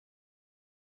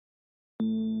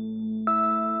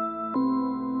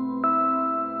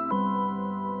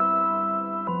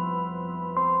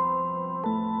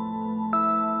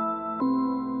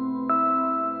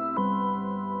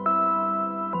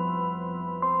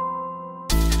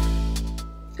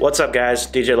What's up guys,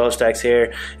 dj.lostax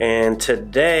here, and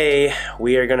today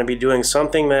we are going to be doing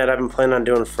something that I've been planning on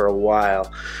doing for a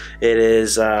while. It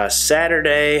is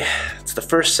Saturday, it's the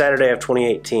first Saturday of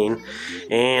 2018,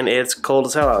 and it's cold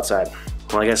as hell outside.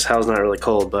 Well, I guess hell's not really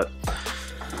cold, but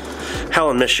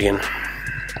hell in Michigan.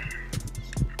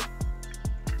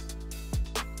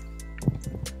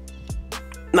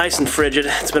 Nice and frigid.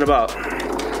 It's been about,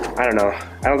 I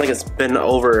don't think it's been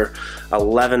over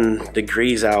 11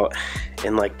 degrees out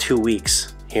in like 2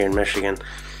 weeks here in Michigan,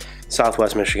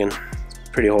 Southwest Michigan.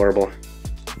 Pretty horrible.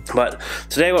 But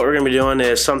today what we're going to be doing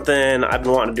is something I've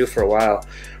been wanting to do for a while.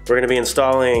 We're going to be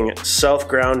installing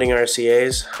self-grounding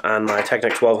RCAs on my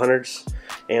Technics 1200's,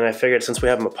 and I figured since we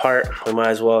have them apart, we might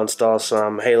as well install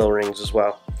some halo rings as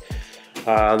well.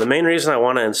 The main reason I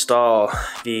want to install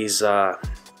these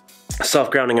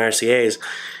self-grounding RCAs,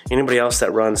 anybody else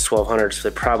that runs 1200's, they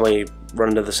probably run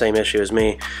into the same issue as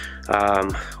me.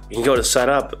 You can go to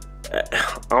setup,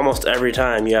 almost every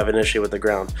time you have an issue with the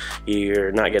ground.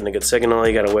 You're not getting a good signal,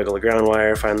 you gotta wiggle the ground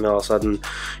wire, finally all of a sudden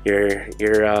your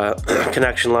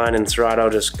connection line in Serato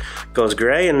just goes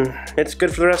gray, and it's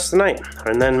good for the rest of the night.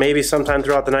 And then maybe sometime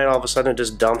throughout the night all of a sudden it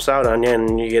just dumps out on you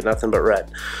and you get nothing but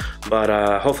red.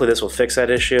 But hopefully this will fix that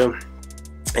issue.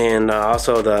 And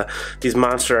also these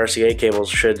monster RCA cables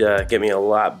should get me a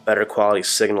lot better quality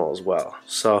signal as well.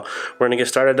 So we're gonna get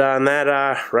started on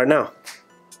that right now.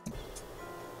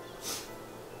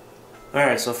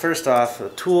 Alright, so first off, the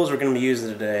tools we're gonna be using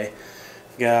today,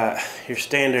 you got your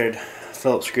standard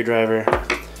Phillips screwdriver,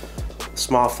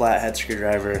 small flathead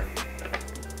screwdriver,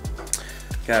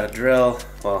 got a drill,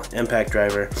 well, impact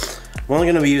driver. I'm only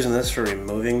gonna be using this for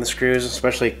removing the screws,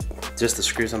 especially just the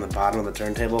screws on the bottom of the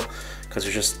turntable, because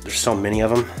there's so many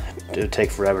of them. It would take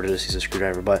forever to just use a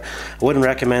screwdriver, but I wouldn't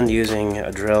recommend using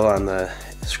a drill on the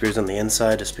screws on the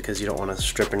inside just because you don't want to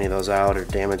strip any of those out or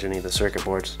damage any of the circuit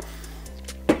boards.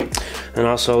 And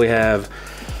also we have,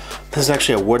 this is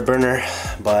actually a wood burner,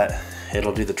 but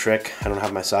it'll do the trick. I don't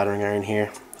have my soldering iron here.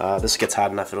 This gets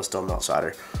hot enough, it'll still melt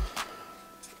solder.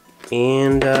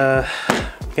 And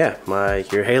yeah,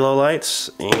 your halo lights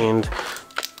and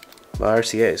my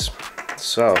RCAs.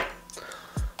 So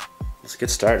let's get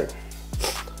started.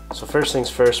 So first things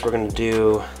first, we're gonna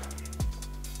do,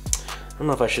 I don't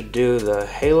know if I should do the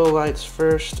halo lights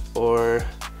first or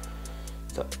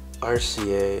the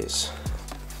RCAs.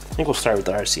 I think we'll start with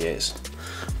the RCAs.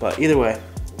 But either way,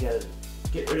 you gotta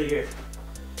get rid of your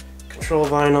control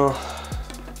vinyl.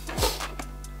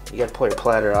 You gotta pull your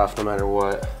platter off no matter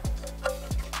what.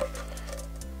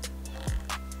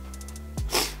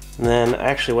 And then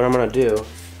actually what I'm gonna do,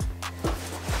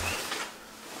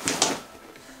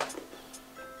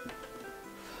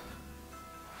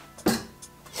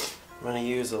 I'm going to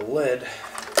use a lid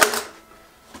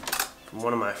from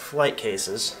one of my flight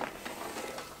cases.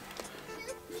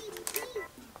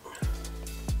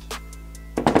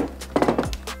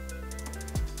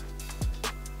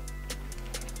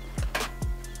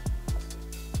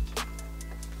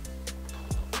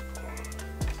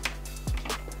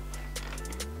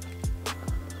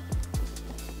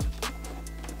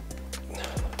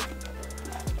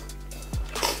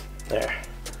 There.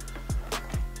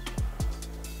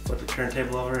 Put the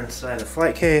turntable over inside the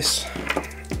flight case.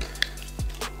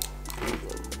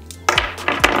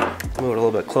 Move it a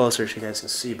little bit closer so you guys can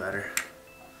see better.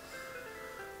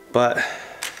 But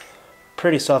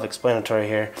pretty self-explanatory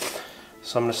here.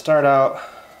 So I'm going to start out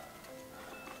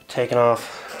taking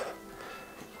off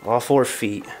all 4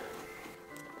 feet.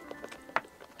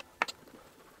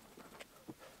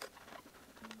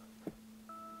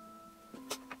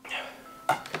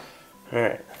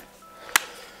 Alright.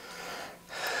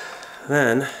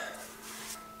 Then,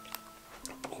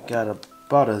 you got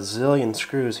about a zillion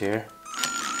screws here.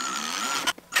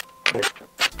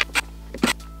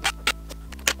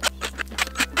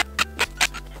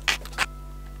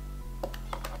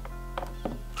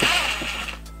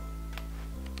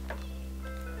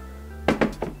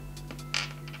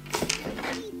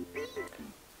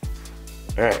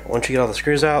 Alright, once you get all the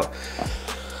screws out,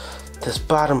 this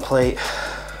bottom plate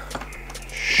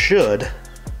should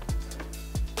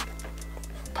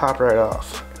pop right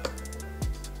off.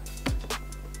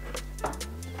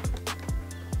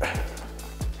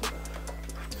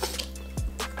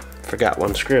 Forgot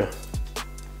one screw.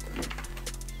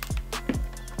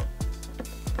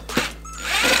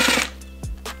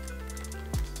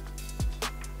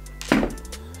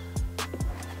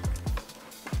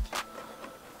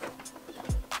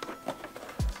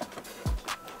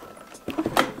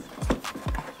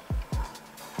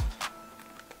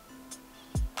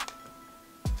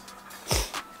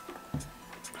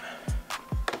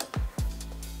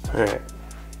 Alright,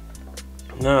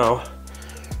 now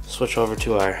switch over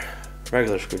to our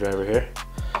regular screwdriver here.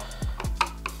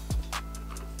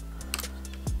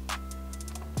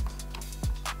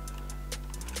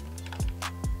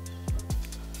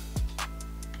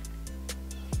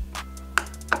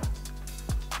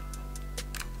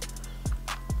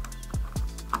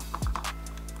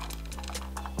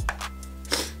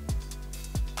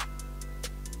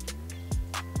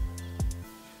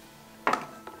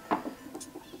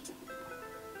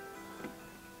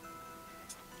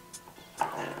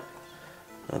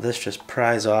 Now this just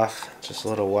pries off, just a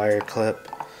little wire clip.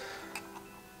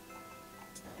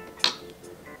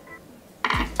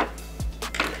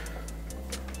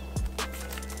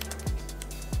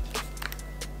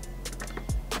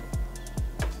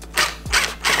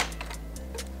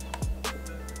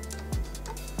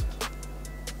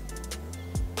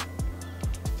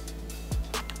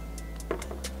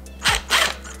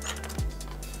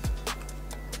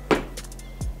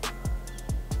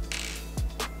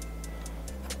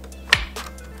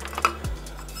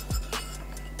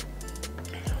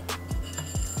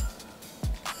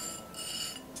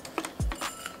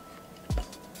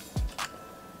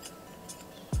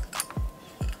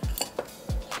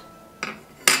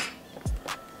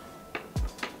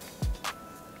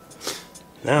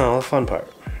 Now the fun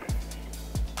part.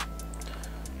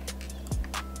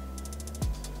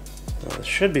 Now, this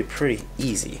should be pretty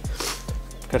easy.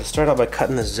 Got to start out by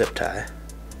cutting the zip tie.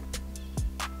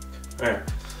 Alright,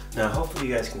 now hopefully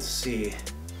you guys can see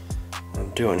what I'm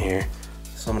doing here.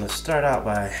 So I'm going to start out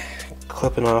by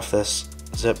clipping off this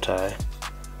zip tie.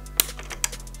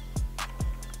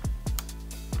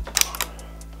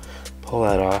 Pull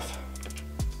that off.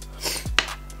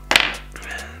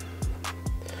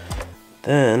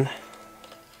 Then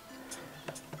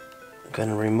I'm going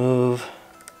to remove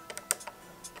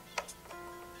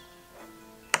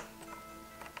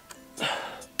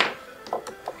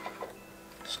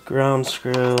this ground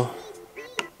screw.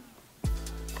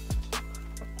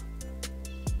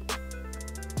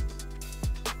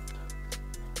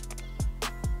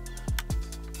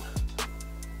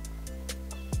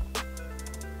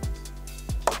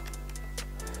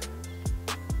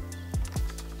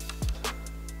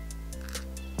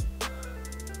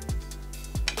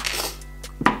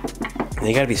 And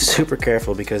you gotta be super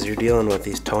careful because you're dealing with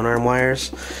these tone arm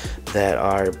wires that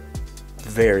are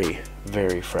very,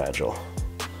 very fragile.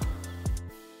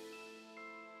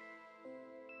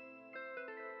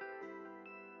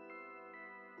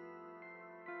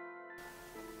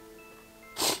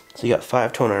 So you got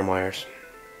 5 tone arm wires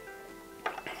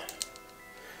that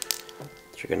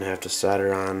you're gonna have to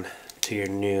solder on to your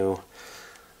new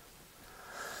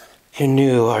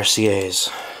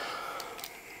RCAs.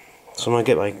 So I'm gonna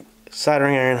get my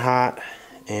soldering iron hot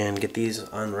and get these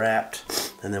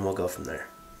unwrapped, and then we'll go from there.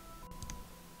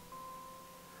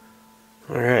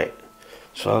 Alright,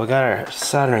 so we got our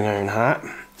soldering iron hot.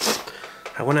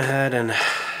 I went ahead and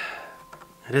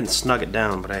I didn't snug it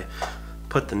down, but I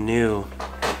put the new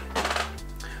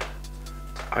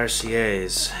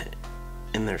RCAs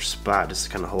in their spot just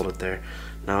to kind of hold it there.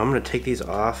 Now I'm going to take these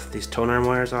off, these tone arm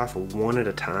wires off one at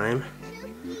a time,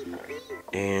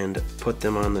 and put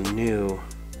them on the new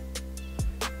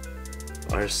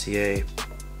RCA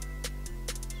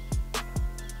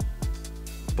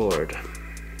board.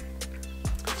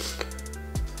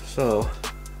 So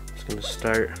I'm just going to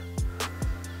start,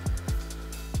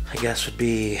 I guess would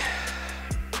be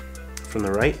from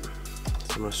the right. So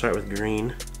I'm going to start with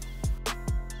green.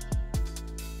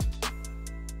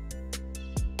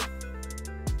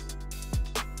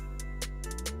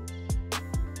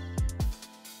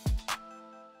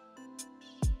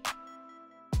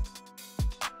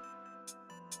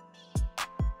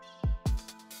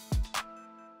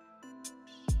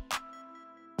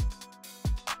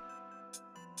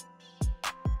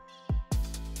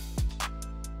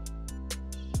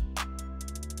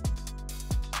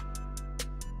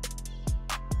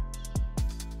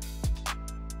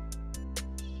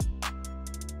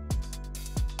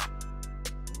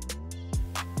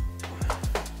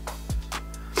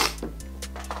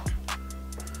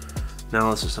 Now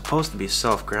this is supposed to be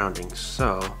self-grounding,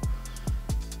 so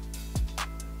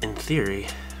in theory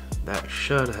that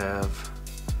should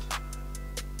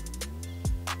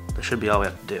be all we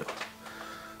have to do.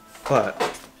 But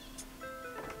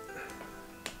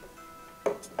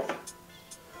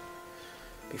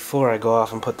before I go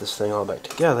off and put this thing all back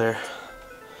together,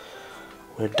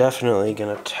 we're definitely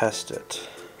gonna test it.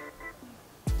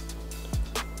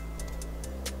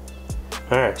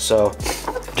 Alright, so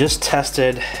just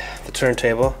tested the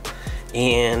turntable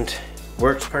and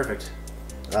works perfect.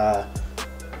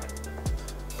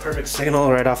 Perfect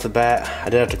signal right off the bat. I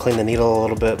did have to clean the needle a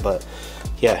little bit, but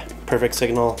yeah, perfect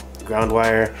signal. Ground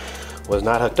wire was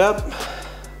not hooked up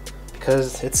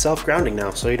because it's self-grounding now,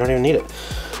 so you don't even need it.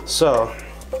 So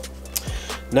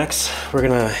next we're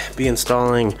gonna be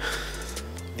installing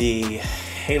the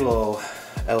Halo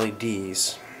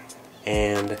LEDs,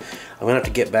 and I'm gonna have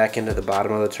to get back into the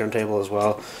bottom of the turntable as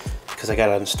well because I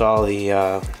gotta install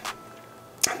the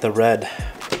red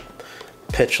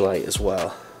pitch light as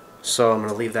well. So I'm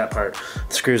gonna leave that part.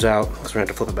 The screws out because we're gonna have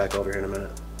to flip it back over here in a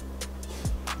minute.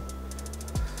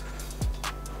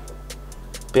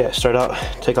 But yeah, start out,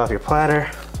 take off your platter.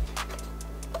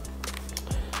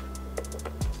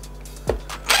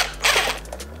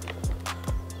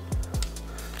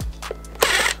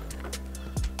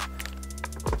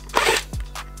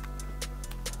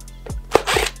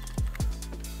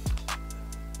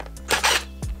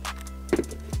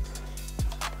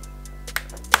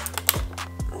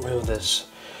 Remove this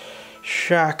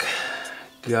shock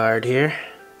guard here.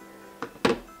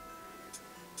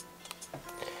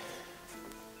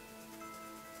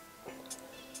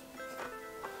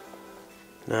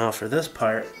 Now for this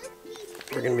part,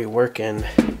 we're going to be working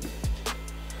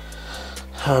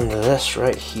on this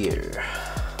right here.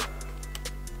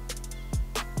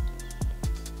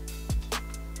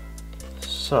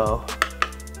 So,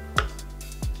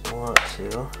 we want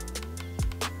to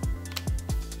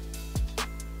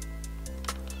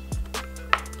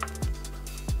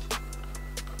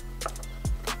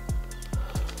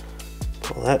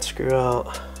pull that screw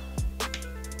out.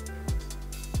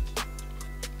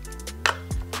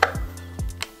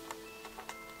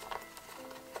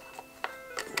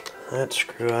 That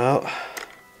screw out.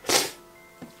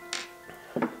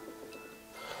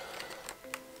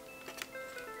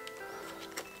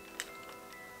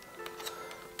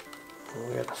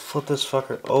 We got to flip this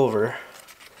fucker over.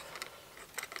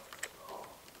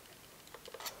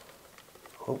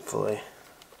 Hopefully,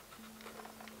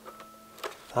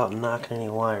 without knocking any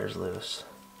wires loose.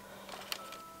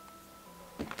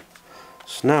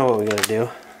 So now what we gotta do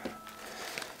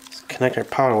is connect our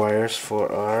power wires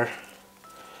for our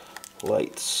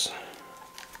lights.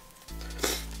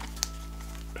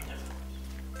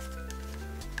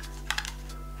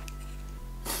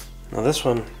 Now this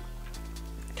one,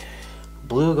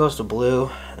 blue goes to blue,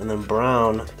 and then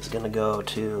brown is going to go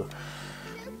to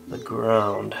the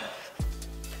ground.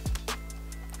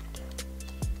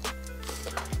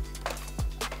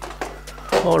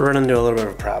 Well, we're running into a little bit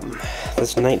of a problem.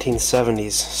 This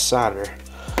 1970s solder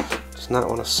does not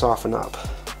want to soften up.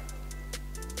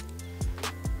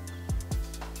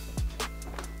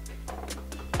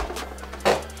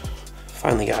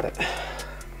 Finally got it.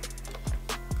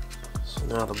 So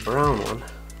now the brown one.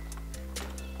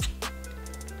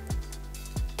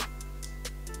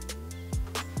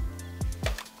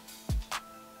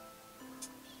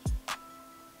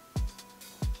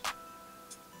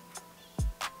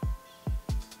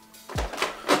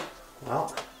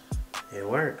 Well, it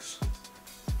works.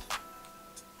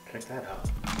 Check that out.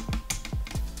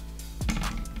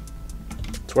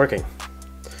 It's working.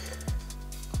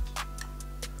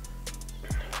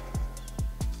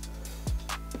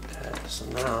 Okay, so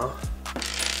now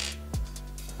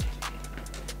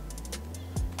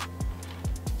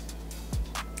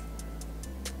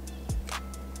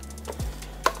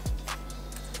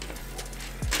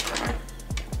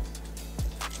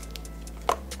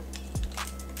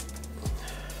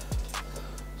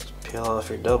peel off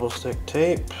your double stick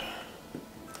tape.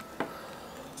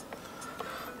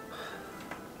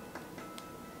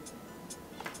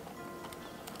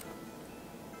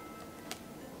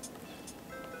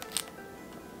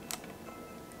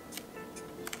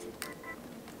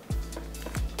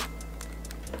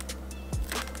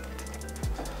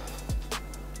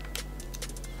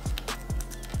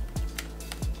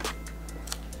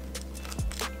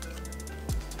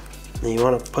 And you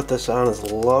want to put this on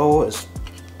as low as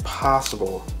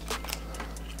possible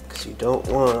because you don't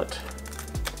want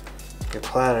your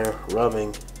platter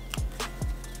rubbing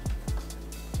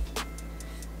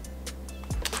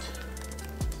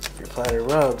if your platter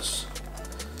rubs,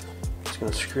 it's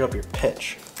going to screw up your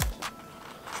pitch.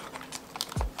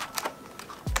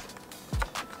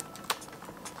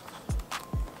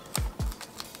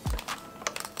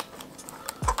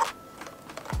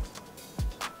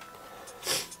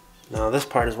 Now this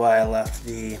part is why I left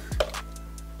the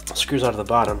screws out of the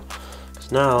bottom,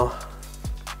 because now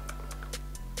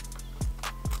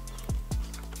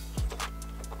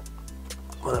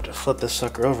I'm gonna have to flip this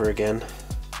sucker over again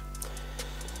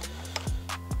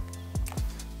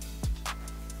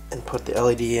and put the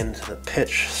LED into the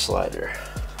pitch slider.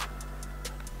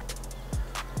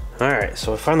 Alright,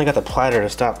 so I finally got the platter to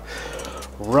stop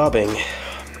rubbing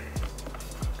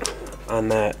on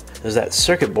that. There's that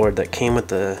circuit board that came with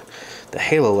the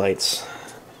halo lights.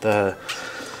 The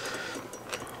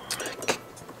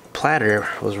platter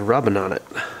was rubbing on it.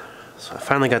 So I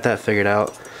finally got that figured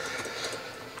out.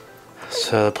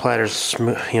 So the platter's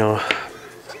smooth, you know,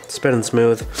 spinning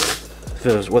smooth. If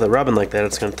it was with a rubbing like that,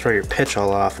 it's going to throw your pitch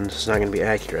all off and it's not going to be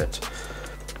accurate.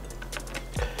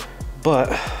 But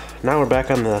now we're back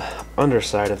on the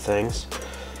underside of things,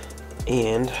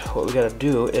 and what we got to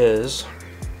do is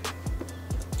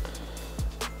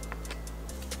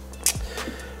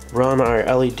run our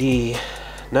LED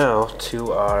now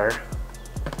to our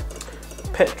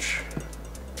pitch.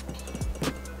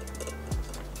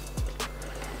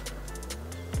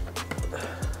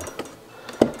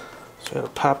 So I'm going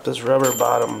to pop this rubber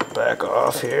bottom back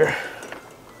off here.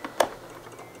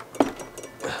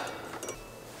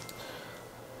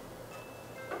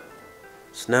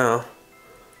 So now,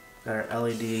 got our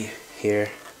LED here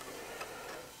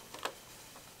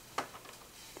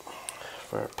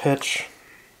for our pitch.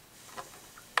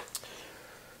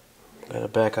 Gotta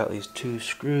back out these two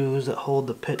screws that hold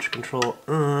the pitch control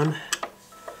on.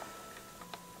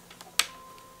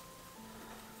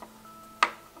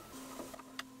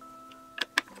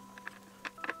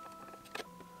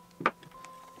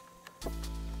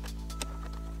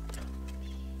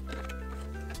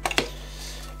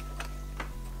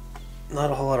 Not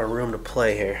a whole lot of room to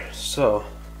play here, so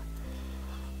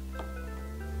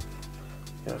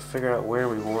gotta figure out where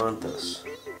we want this.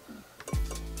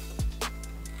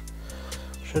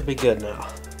 Should be good now.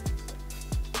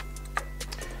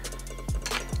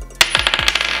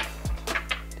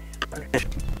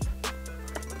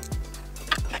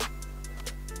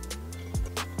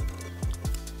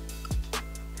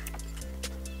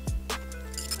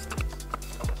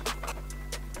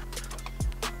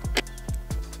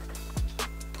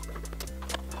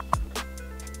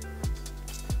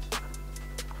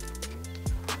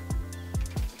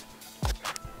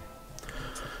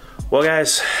 Well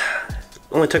guys,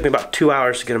 only took me about 2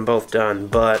 hours to get them both done,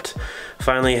 but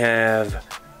finally have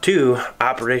two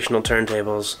operational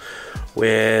turntables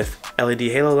with LED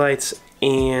halo lights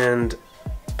and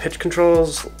pitch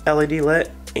controls LED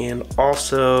lit, and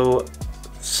also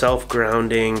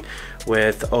self-grounding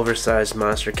with oversized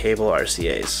monster cable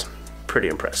RCAs. Pretty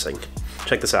impressive.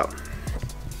 Check this out.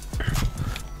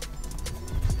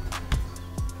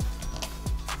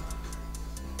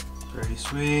 Pretty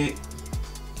sweet.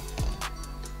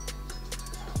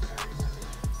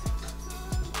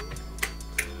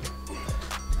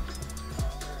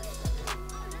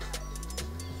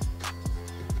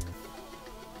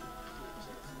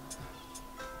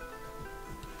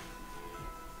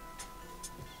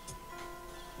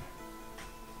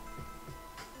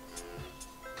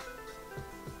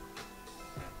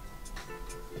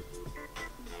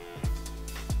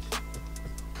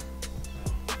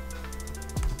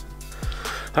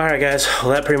 Alright guys, well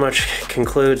that pretty much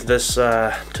concludes this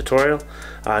tutorial.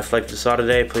 If you liked what you saw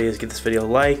today, please give this video a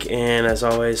like, and as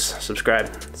always, subscribe.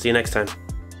 See you next time.